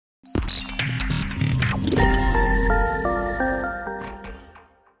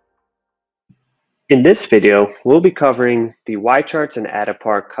In this video, we'll be covering the YCharts and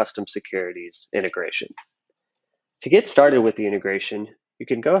Addepar custom securities integration. To get started with the integration, you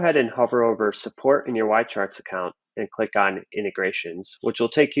can go ahead and hover over Support in your YCharts account and click on Integrations, which will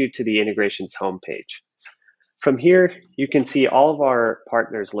take you to the integrations homepage. From here, you can see all of our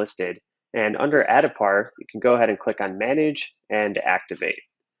partners listed, and under Addepar, you can go ahead and click on Manage and Activate.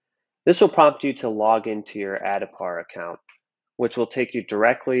 This will prompt you to log into your Addepar account, which will take you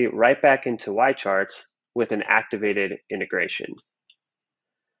directly right back into YCharts with an activated integration.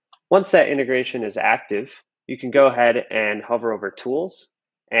 Once that integration is active, you can go ahead and hover over Tools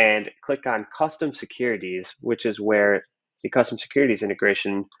and click on Custom Securities, which is where the Custom Securities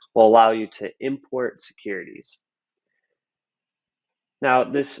integration will allow you to import securities. Now,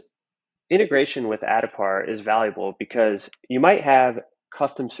 this integration with Addepar is valuable because you might have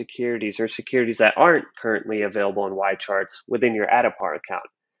custom securities or securities that aren't currently available in YCharts within your Addepar account,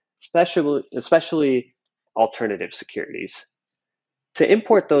 especially alternative securities. To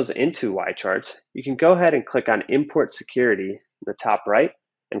import those into YCharts, you can go ahead and click on Import Security in the top right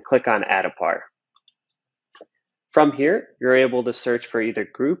and click on Addepar. From here, you're able to search for either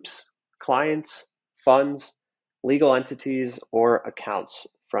groups, clients, funds, legal entities, or accounts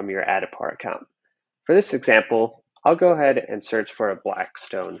from your Addepar account. For this example, I'll go ahead and search for a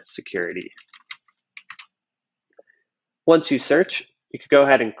Blackstone security. Once you search, you can go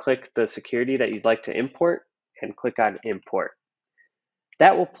ahead and click the security that you'd like to import and click on Import.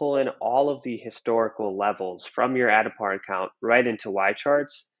 That will pull in all of the historical levels from your Addepar account right into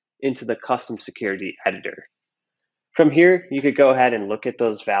YCharts into the custom security editor. From here, you could go ahead and look at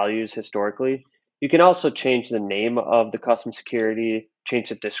those values historically. You can also change the name of the custom security, change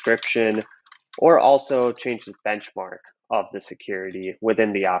the description, or also change the benchmark of the security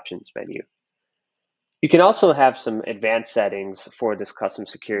within the options menu. You can also have some advanced settings for this custom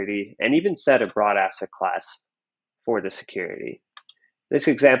security and even set a broad asset class for the security. In this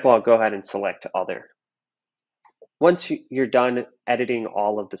example, I'll go ahead and select Other. Once you're done editing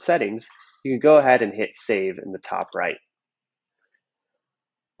all of the settings, you can go ahead and hit Save in the top right.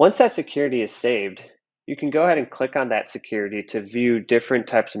 Once that security is saved, you can go ahead and click on that security to view different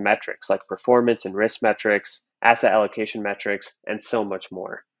types of metrics like performance and risk metrics, asset allocation metrics, and so much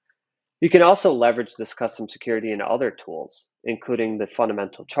more. You can also leverage this custom security in other tools, including the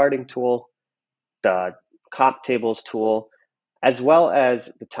fundamental charting tool, the comp tables tool, as well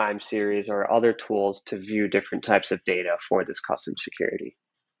as the time series or other tools to view different types of data for this custom security.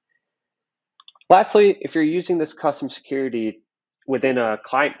 Lastly, if you're using this custom security within a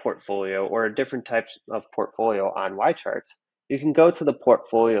client portfolio or different types of portfolio on YCharts, you can go to the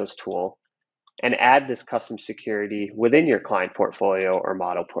Portfolios tool and add this custom security within your client portfolio or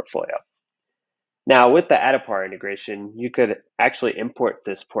model portfolio. Now, with the Addepar integration, you could actually import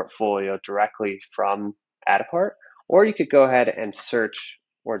this portfolio directly from Addepar, or you could go ahead and search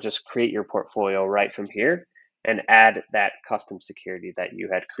or just create your portfolio right from here and add that custom security that you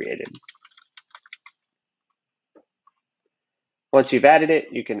had created. Once you've added it,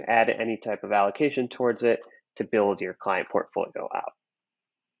 you can add any type of allocation towards it to build your client portfolio out.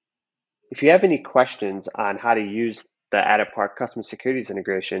 If you have any questions on how to use the Addepar custom securities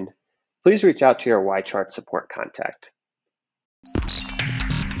integration, please reach out to your YChart support contact.